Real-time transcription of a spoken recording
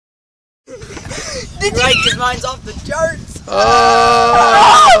Right, because mine's off the charts.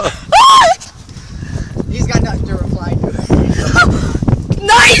 Oh! He's got nothing to reply to.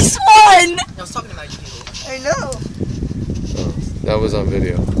 Nice one! I was talking about you. I know. Oh, that was on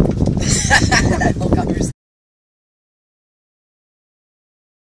video.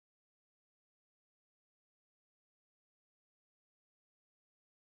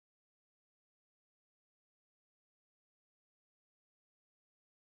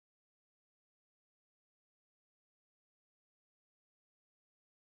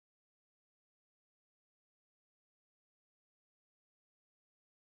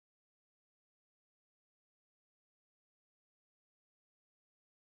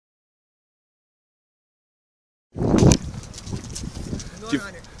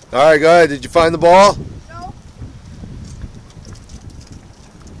 All right, go ahead. Did you find the ball? No.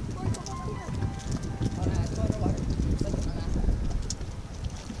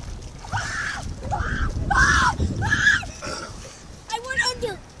 I went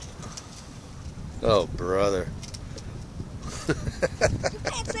under. Oh, brother. You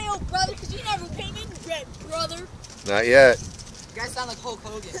can't say oh brother because you never came in red, brother. Not yet. You guys sound like Hulk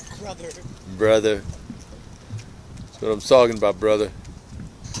Hogan, brother. Brother. That's what I'm talking about, brother.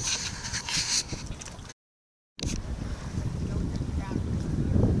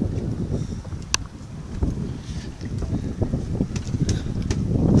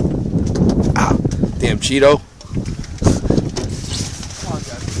 Ah, damn Cheeto. Come on,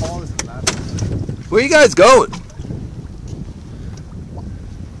 guys. Ball isn't that. Where you guys going? I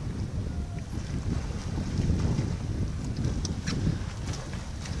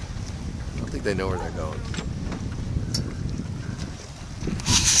don't think they know where they're going.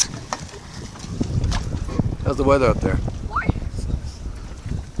 How's the weather up there?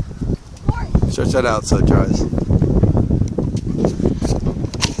 Stretch that out so it dries.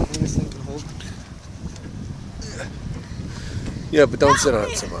 Yeah, but don't sit on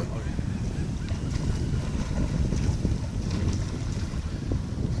it so much.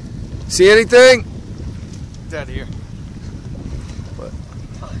 See anything? Get out of here. What?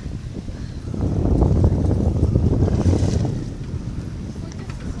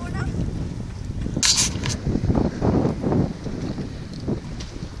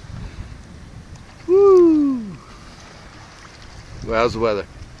 Woo! Well, how's the weather?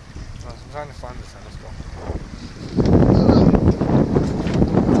 I'm trying to find this thing. Let's go.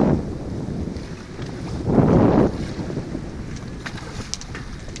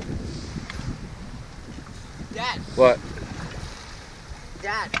 Dad. What?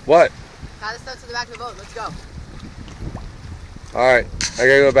 Dad. What? Tie the stuff to the back of the boat. Let's go. Alright, I gotta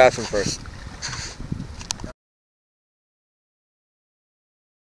go to the bathroom first.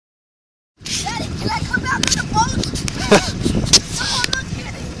 Daddy, can I come back on the boat? No, I'm not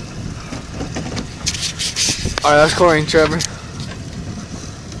kidding. Alright, that's Corey and Trevor.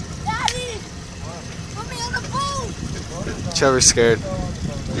 Daddy, put me on the boat. Trevor's scared.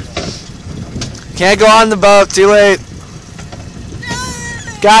 Can't go on the boat. Too late.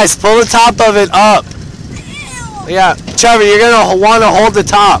 Guys, pull the top of it up. Ew. Yeah, Trevor, you're gonna want to hold the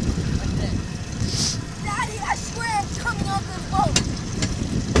top. Daddy, I swear I'm coming off this boat.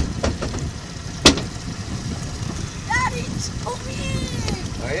 Daddy, just pull me in.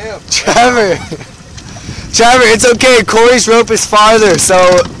 I am. Trevor, it's okay. Corey's rope is farther,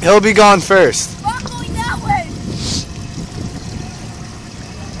 so he'll be gone first. I'm going that way.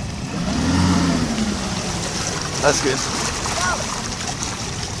 That's good.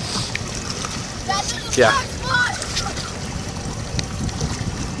 That's the Yeah. spot.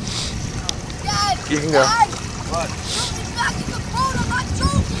 Dad, You can go. Dad, What? put me back in the boat. I'm not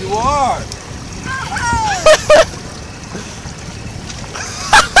joking. You are.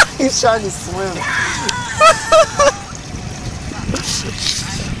 He's trying to swim.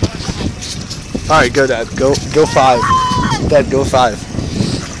 All right, go, Dad. Go 5. Dad, go 5.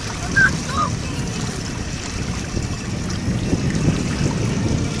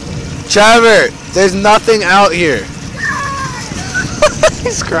 Trevor, there's nothing out here.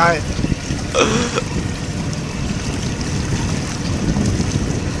 He's crying.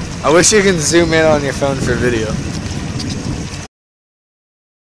 I wish you can zoom in on your phone for video.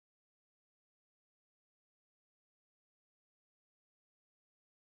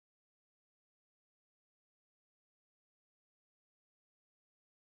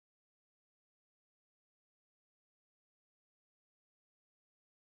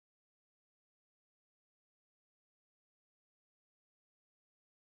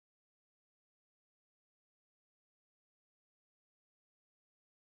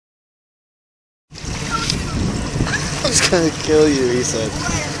 I'm just gonna kill you, he said.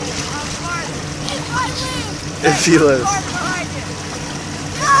 If he lives.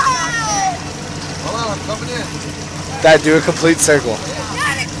 Hold on, I'm coming in. Dad, do a complete circle.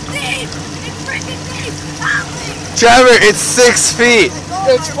 Dad, it's deep! It's freaking deep! Help me! Trevor, it's 6 feet.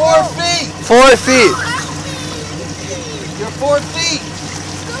 It's 4 feet. 4 feet. You're 4 feet.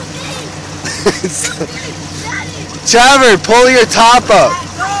 Trevor, pull your top up.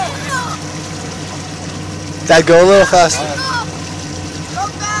 Dad, go a little faster. Go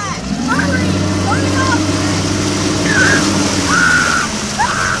back! Hurry! Hurry up!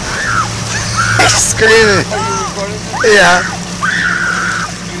 He's screaming. Are you recording this? Yeah.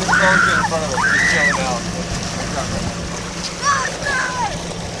 You just don't get in front of us. Just chilling out.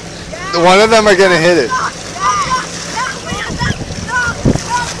 One of them are gonna hit it.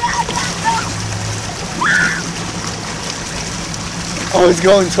 Oh, he's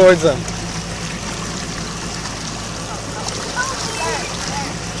going towards them.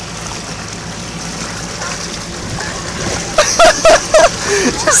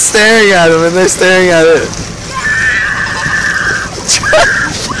 Just staring at him, and they're staring at it.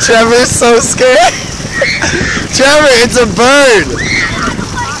 Trevor's so scared. Trevor, it's a bird.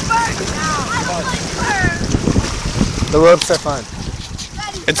 The ropes are fine.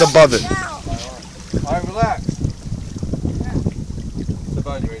 It's above it. Alright, relax.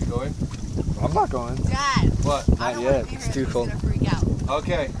 Stefan, you ready to go in? I'm not going. Dad, What? Not yet. It's too cold. freak out.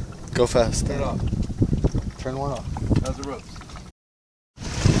 Okay, Go fast. turn it off. Turn one off. How's the ropes?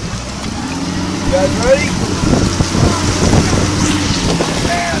 You guys ready?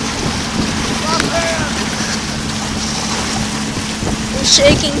 I'm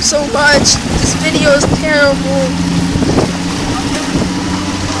shaking so much. This video is terrible.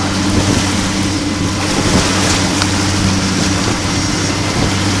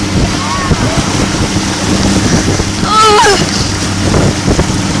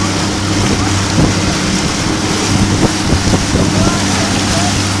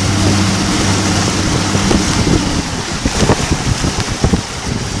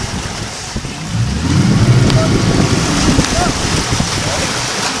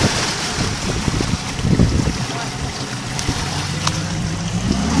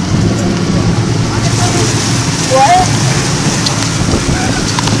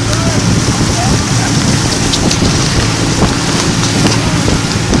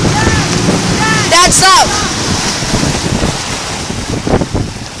 That's up.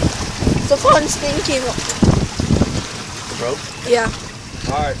 It's a fun thinking. The rope? Yeah,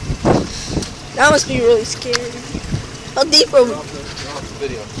 Alright, that must be really scary. How deep are we? off the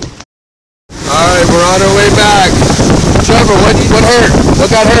video. Alright, we're on our way back. Trevor, what hurt? What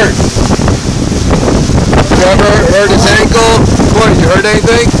got hurt? Trevor hurt his ankle. Corey, did you hurt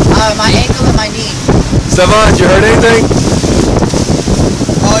anything? My ankle and my knee. Stefan, did you hurt anything?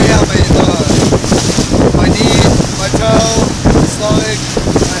 Oh yeah, my knee, my toe, my stomach,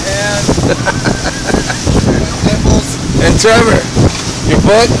 my hand, my nipples. And Trevor, your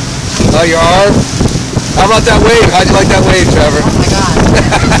foot? Oh, your arm? How about that wave? How'd you like that wave, Trevor? Oh my god.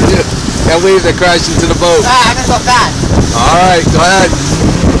 That wave that crashed into the boat. I'm gonna go fast. Alright, go ahead.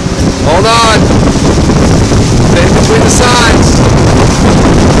 Hold on. Stay between the sides.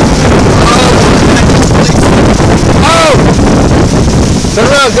 Oh! Oh! Turn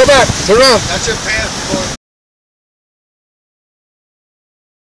around, go back. Turn around. That's your pants.